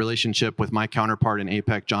wonderful relationship with my counterpart in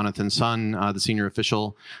APEC, Jonathan Sun, the senior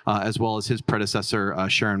official, as well as his predecessor,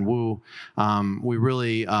 Sharon Wu. We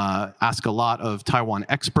really ask a lot of Taiwan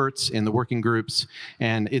experts in the working groups,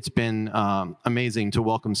 and it's been amazing to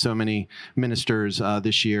welcome so many ministers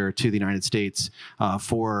this year to the United States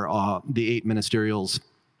for the 8 ministerials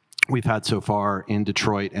we've had so far in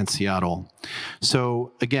Detroit and Seattle.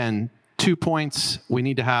 So again, 2 points. We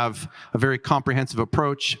need to have a very comprehensive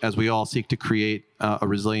approach as we all seek to create a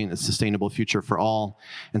resilient and sustainable future for all.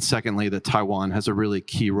 And secondly, that Taiwan has a really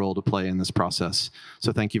key role to play in this process.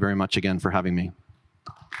 So thank you very much again for having me.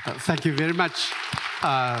 Thank you very much.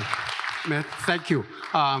 Matt, thank you.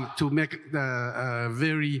 To make the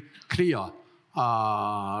very clear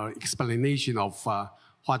explanation of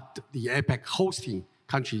what the APEC hosting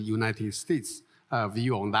country, United States,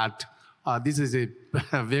 view on that. This is a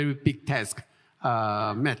very big task.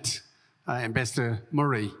 Matt, Ambassador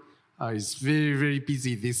Murray is very, very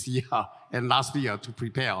busy this year and last year to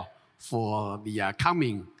prepare for the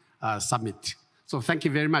coming summit. So thank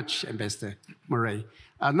you very much, Ambassador Murray.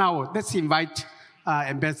 Now let's invite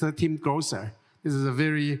Ambassador Tim Grosser. This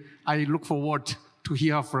is I look forward to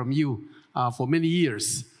hear from you for many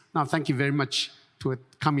years. Now thank you very much for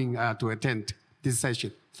coming to attend this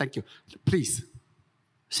session. Thank you. Please.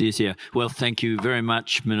 Well, thank you very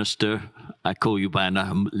much, Minister. I call you by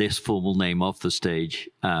a less formal name off the stage.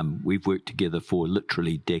 We've worked together for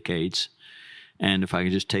literally decades. And if I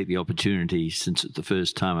can just take the opportunity, since it's the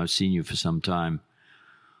first time I've seen you for some time,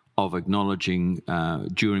 of acknowledging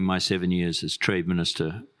during my 7 years as Trade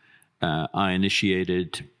Minister, I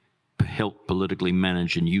initiated, helped politically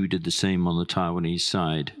manage, and you did the same on the Taiwanese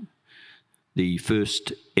side, the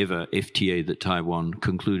first ever FTA that Taiwan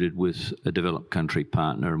concluded with a developed country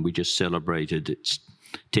partner, and we just celebrated its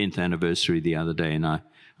 10th anniversary the other day, and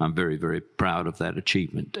I'm very, very proud of that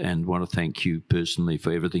achievement and want to thank you personally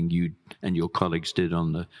for everything you and your colleagues did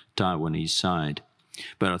on the Taiwanese side.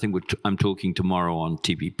 But I think I'm talking tomorrow on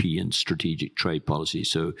TPP and strategic trade policy,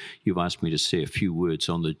 so you've asked me to say a few words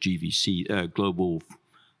on the GVC, global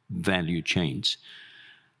value chains.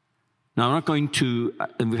 Now, I'm not going to,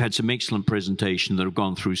 and we've had some excellent presentations that have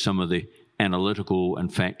gone through some of the analytical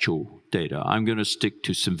and factual data. I'm going to stick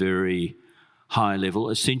to some very high-level,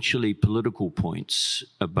 essentially political points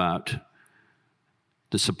about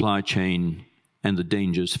the supply chain and the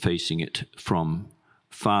dangers facing it from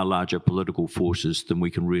far larger political forces than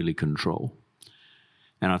we can really control.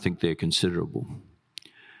 And I think they're considerable.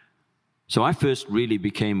 So I first really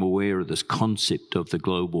became aware of this concept of the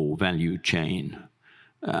global value chain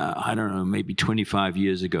I don't know, maybe 25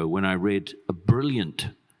 years ago, when I read a brilliant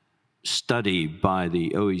study by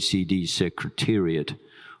the OECD Secretariat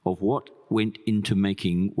of what went into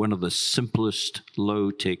making one of the simplest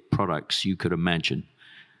low-tech products you could imagine,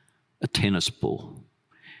 a tennis ball.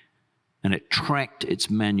 And it tracked its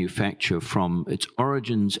manufacture from its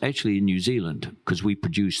origins, actually in New Zealand, because we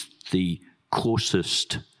produce the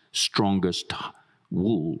coarsest, strongest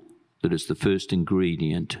wool that is the first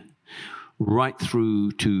ingredient, right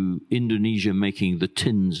through to Indonesia making the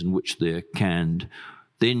tins in which they're canned,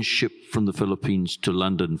 then shipped from the Philippines to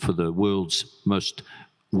London for the world's most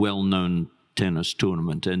well-known tennis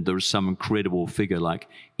tournament. And there's some incredible figure like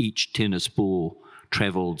each tennis ball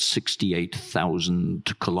traveled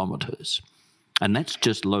 68,000 kilometers. And that's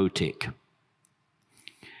just low-tech.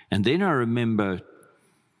 And then I remember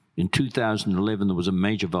in 2011, there was a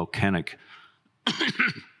major volcanic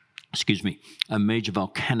excuse me, a major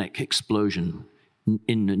volcanic explosion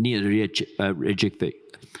near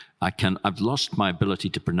Reykjavik. I've lost my ability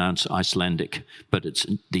to pronounce Icelandic, but it's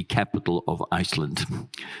the capital of Iceland.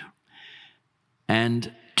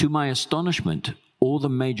 And to my astonishment, all the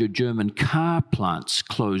major German car plants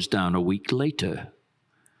closed down a week later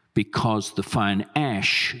because the fine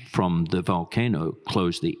ash from the volcano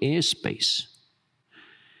closed the airspace.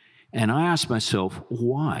 And I asked myself,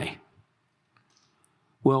 why?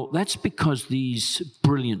 Well, that's because these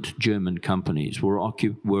brilliant German companies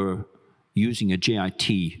were using a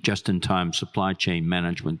JIT, just-in-time supply chain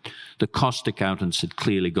management. The cost accountants had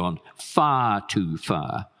clearly gone far too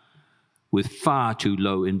far with far too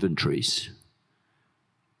low inventories.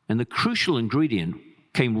 And the crucial ingredient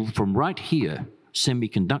came from right here,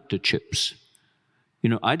 semiconductor chips. You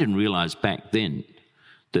know, I didn't realize back then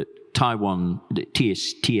that Taiwan,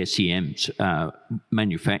 TSCM's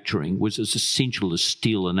manufacturing was as essential as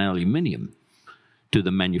steel and aluminium to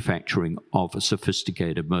the manufacturing of a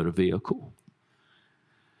sophisticated motor vehicle.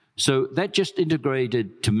 So that just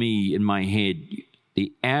integrated to me in my head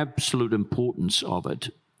the absolute importance of it.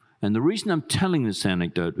 And the reason I'm telling this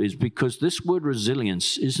anecdote is because this word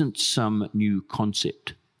resilience isn't some new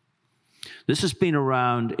concept. This has been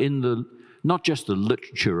around in the, not just the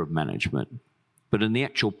literature of management, but in the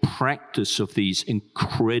actual practice of these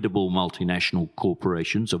incredible multinational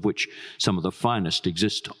corporations, of which some of the finest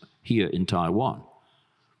exist here in Taiwan.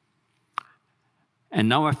 And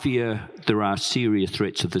now I fear there are serious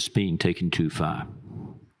threats of this being taken too far.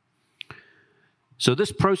 So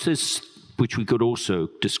this process, which we could also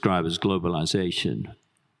describe as globalization,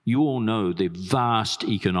 you all know the vast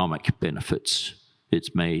economic benefits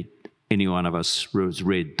it's made. Any one of us has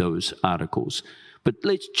read those articles. But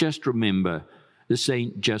let's just remember, this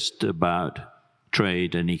ain't just about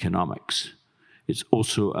trade and economics. It's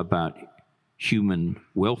also about human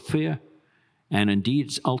welfare, and indeed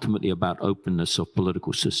it's ultimately about openness of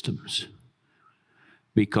political systems.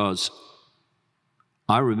 Because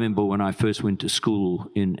I remember when I first went to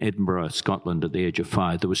school in Edinburgh, Scotland at the age of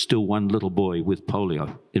 5, there was still one little boy with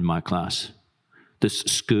polio in my class, this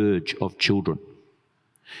scourge of children.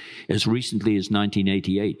 As recently as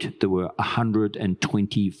 1988, there were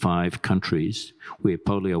 125 countries where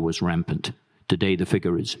polio was rampant. Today, the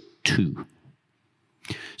figure is 2.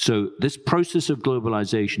 So this process of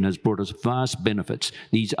globalization has brought us vast benefits.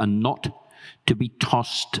 These are not to be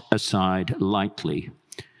tossed aside lightly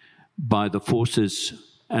by the forces,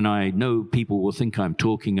 and I know people will think I'm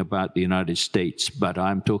talking about the United States, but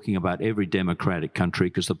I'm talking about every democratic country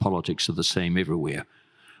because the politics are the same everywhere,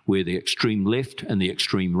 where the extreme left and the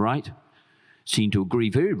extreme right seem to agree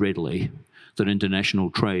very readily that international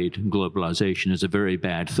trade and globalization is a very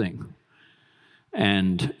bad thing.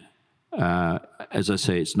 And as I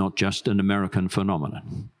say, it's not just an American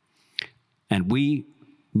phenomenon. And we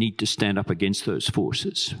need to stand up against those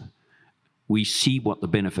forces. We see what the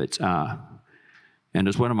benefits are. And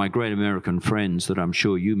as one of my great American friends that I'm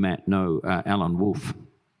sure you, Matt, know, Alan Wolf,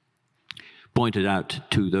 pointed out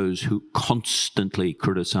to those who constantly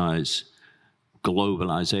criticize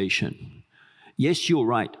globalization. Yes, you're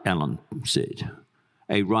right, Alan said.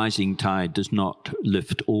 A rising tide does not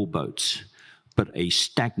lift all boats, but a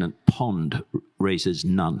stagnant pond raises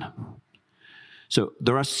none. So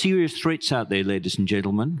there are serious threats out there, ladies and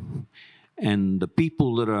gentlemen, and the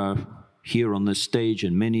people that are here on this stage,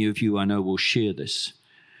 and many of you I know will share this,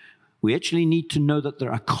 we actually need to know that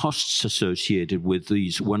there are costs associated with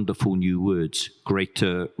these wonderful new words: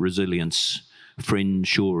 greater resilience,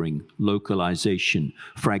 friendshoring, localization,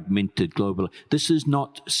 fragmented global. This is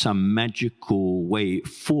not some magical way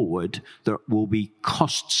forward. There will be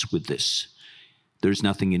costs with this. There's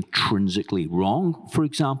nothing intrinsically wrong, for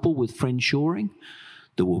example, with friendshoring.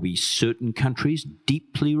 There will be certain countries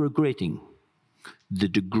deeply regretting the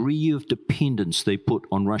degree of dependence they put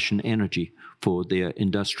on Russian energy for their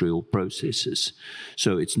industrial processes.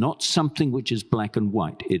 So it's not something which is black and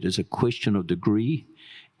white. It is a question of degree.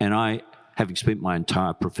 And I, having spent my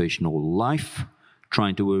entire professional life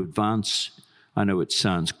trying to advance, I know it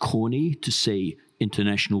sounds corny to say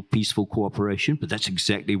international peaceful cooperation, but that's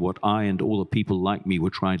exactly what I and all the people like me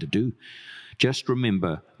were trying to do. Just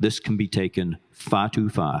remember, this can be taken far too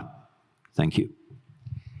far. Thank you.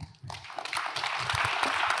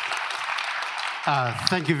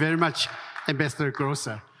 Thank you very much, Ambassador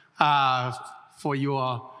Grosser, for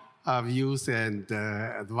your views and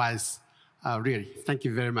advice. Really, thank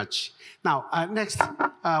you very much. Now, next,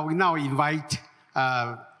 we now invite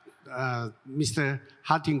Mr.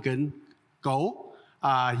 Hartingen Go.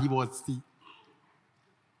 He was the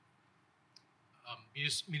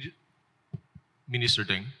Minister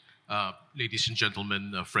Deng, ladies and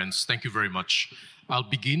gentlemen, friends, thank you very much. I'll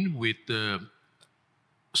begin with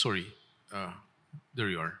there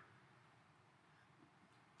you are.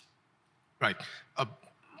 Right.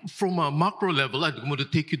 From a macro level, I'm going to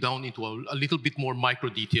take you down into a little bit more micro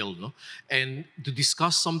detail, no? And to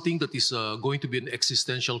discuss something that is going to be an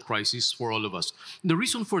existential crisis for all of us. The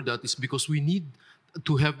reason for that is because we need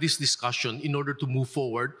to have this discussion in order to move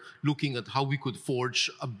forward, looking at how we could forge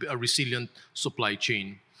a resilient supply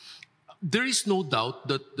chain. There is no doubt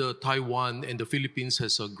that Taiwan and the Philippines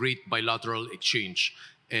has a great bilateral exchange.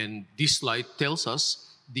 And this slide tells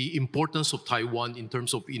us the importance of Taiwan in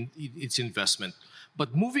terms of its investment.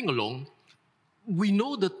 But moving along, we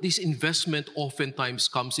know that this investment oftentimes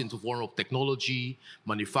comes in the form of technology,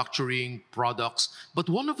 manufacturing, products. But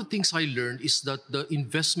one of the things I learned is that the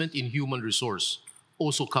investment in human resource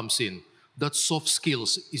also comes in. That soft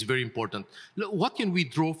skills is very important. What can we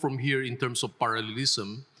draw from here in terms of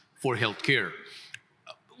parallelism for healthcare?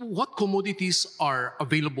 What commodities are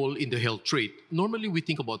available in the health trade? Normally, we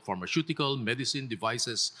think about pharmaceutical, medicine,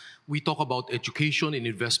 devices. We talk about education and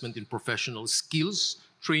investment in professional skills,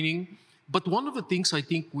 training. But one of the things I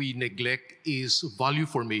think we neglect is value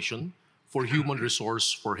formation for human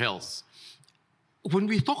resource for health. When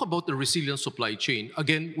we talk about the resilient supply chain,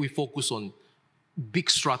 again, we focus on big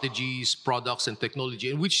strategies, products, and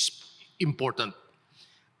technology, and which is important.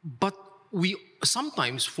 But we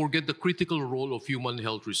sometimes forget the critical role of human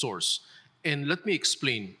health resource. And let me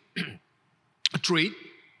explain. Trade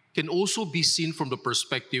can also be seen from the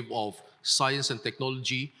perspective of science and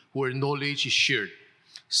technology, where knowledge is shared.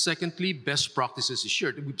 Secondly, best practices is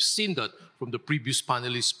shared. We've seen that from the previous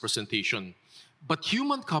panelist presentation. But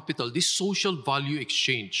human capital, this social value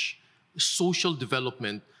exchange, social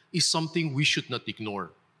development, is something we should not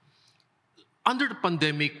ignore. Under the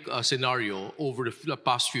pandemic scenario over the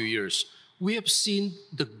past few years, we have seen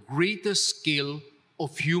the greatest scale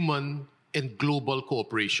of human and global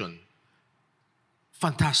cooperation.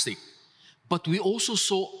 Fantastic. But we also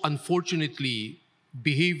saw, unfortunately,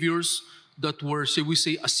 behaviors that were, shall we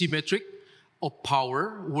say, asymmetric of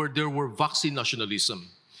power, where there were vaccine nationalism.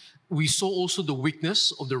 We saw also the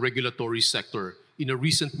weakness of the regulatory sector. In a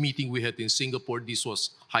recent meeting we had in Singapore, this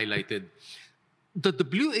was highlighted. The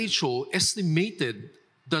WHO estimated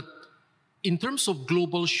that in terms of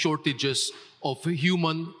global shortages of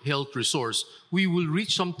human health resource, we will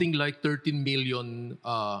reach something like 13 million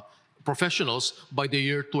professionals by the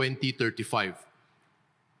year 2035.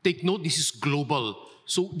 Take note, this is global.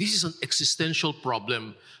 So this is an existential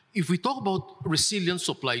problem. If we talk about resilient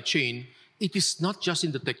supply chain, it is not just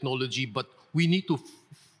in the technology, but we need to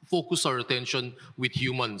focus our attention with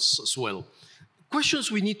humans as well.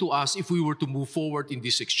 Questions we need to ask if we were to move forward in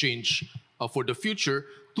this exchange for the future: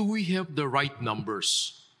 do we have the right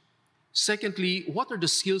numbers? Secondly, what are the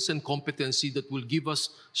skills and competency that will give us,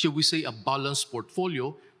 shall we say, a balanced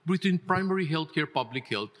portfolio between primary healthcare, public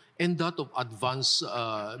health, and that of advanced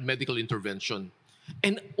medical intervention?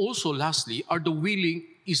 And also, lastly,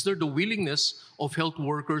 is there the willingness of health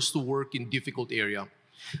workers to work in difficult area?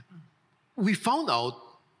 We found out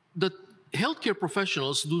that healthcare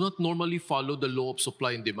professionals do not normally follow the law of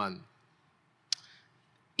supply and demand.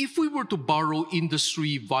 If we were to borrow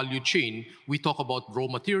industry value chain, we talk about raw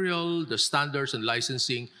material, the standards and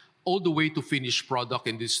licensing, all the way to finished product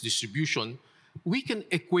and this distribution, we can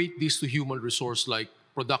equate this to human resource like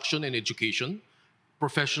production and education,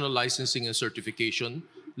 professional licensing and certification.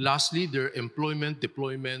 Lastly, their employment,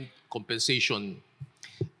 deployment, compensation.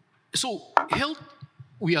 So health,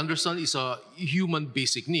 we understand, is a human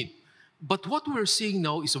basic need. But what we're seeing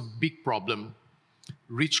now is a big problem.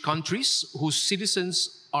 Rich countries whose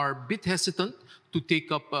citizens are a bit hesitant to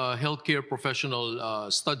take up healthcare professional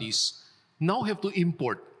studies now have to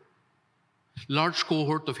import large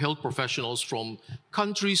cohort of health professionals from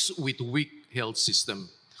countries with weak health system.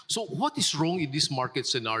 So what is wrong in this market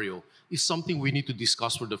scenario is something we need to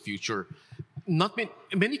discuss for the future.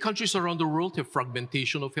 Many countries around the world have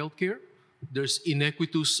fragmentation of healthcare. There's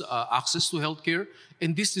inequitous access to healthcare,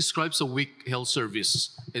 and this describes a weak health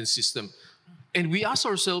service and system. And we ask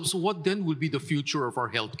ourselves, what then will be the future of our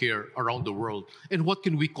healthcare around the world, and what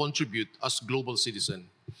can we contribute as global citizens?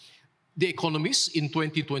 The Economist in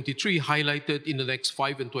 2023 highlighted in the next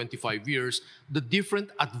 5 and 25 years the different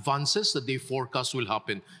advances that they forecast will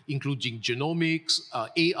happen, including genomics,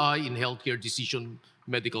 AI in healthcare decision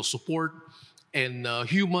medical support, and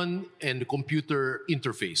human and computer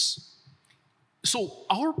interface. So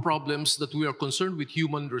our problems that we are concerned with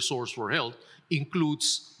human resource for health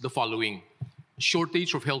includes the following: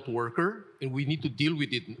 shortage of health worker, and we need to deal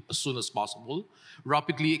with it as soon as possible.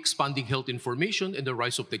 Rapidly expanding health information and the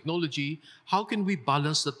rise of technology. How can we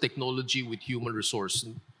balance the technology with human resource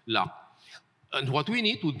lack? And what we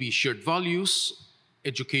need would be shared values,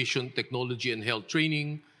 education, technology, and health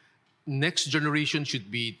training. Next generation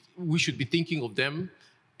we should be thinking of them,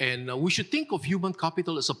 and we should think of human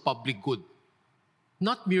capital as a public good,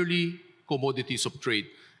 not merely commodities of trade.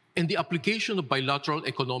 And the application of bilateral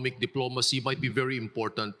economic diplomacy might be very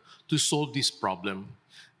important to solve this problem.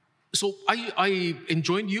 So I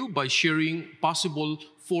enjoined you by sharing possible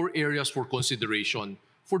 4 areas for consideration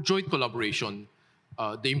for joint collaboration.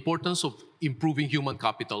 The importance of improving human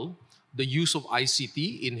capital, the use of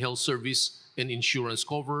ICT in health service and insurance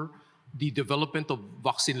cover, the development of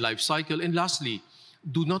vaccine life cycle, and lastly,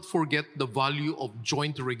 do not forget the value of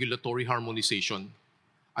joint regulatory harmonization.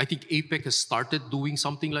 I think APEC has started doing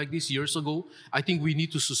something like this years ago. I think we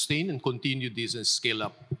need to sustain and continue this and scale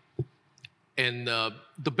up. And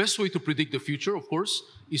the best way to predict the future, of course,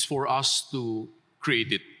 is for us to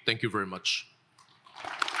create it. Thank you very much.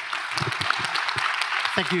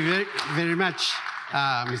 Thank you very, very much,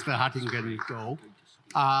 Mr. Hartingen-Go.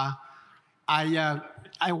 I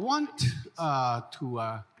want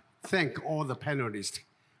to thank all the panelists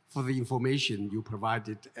for the information you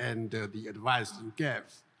provided and the advice you gave.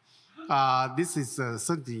 This is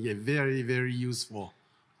certainly a very, very useful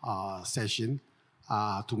session.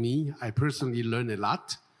 to me. I personally learned a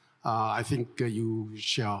lot. I think you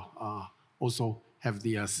shall also have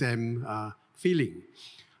the same feeling.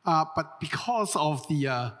 But because of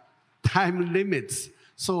the time limits,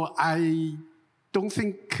 so I don't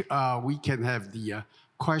think we can have the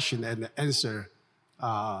question and answer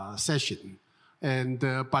session.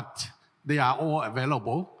 But they are all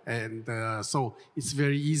available, and so it's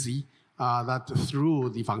very easy that through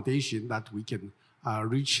the foundation that we can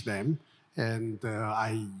reach them. And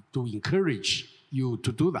I do encourage you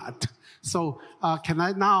to do that. So can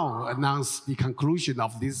I now announce the conclusion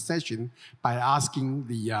of this session by asking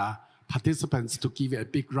the participants to give a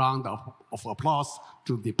big round of applause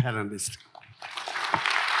to the panelists.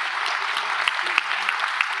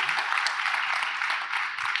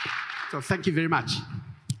 So thank you very much.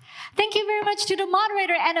 Thank you very much to the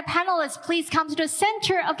moderator and the panelists. Please come to the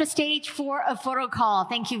center of the stage for a photo call.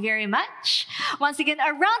 Thank you very much. Once again,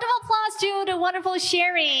 a round of applause to the wonderful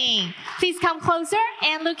sharing. Please come closer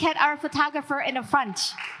and look at our photographer in the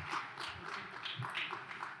front.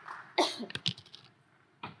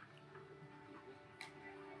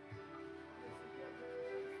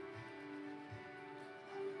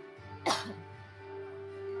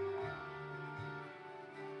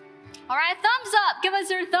 All right, thumbs up. Give us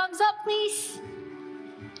your thumbs up, please.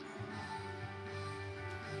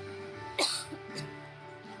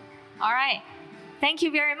 All right. Thank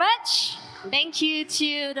you very much. Thank you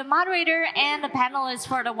to the moderator and the panelists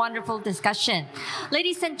for the wonderful discussion.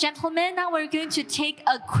 Ladies and gentlemen, now we're going to take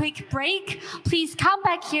a quick break. Please come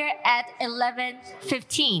back here at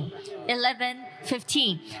 11:15.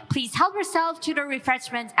 11:15. Please help yourself to the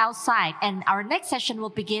refreshments outside, and our next session will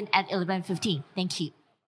begin at 11:15. Thank you.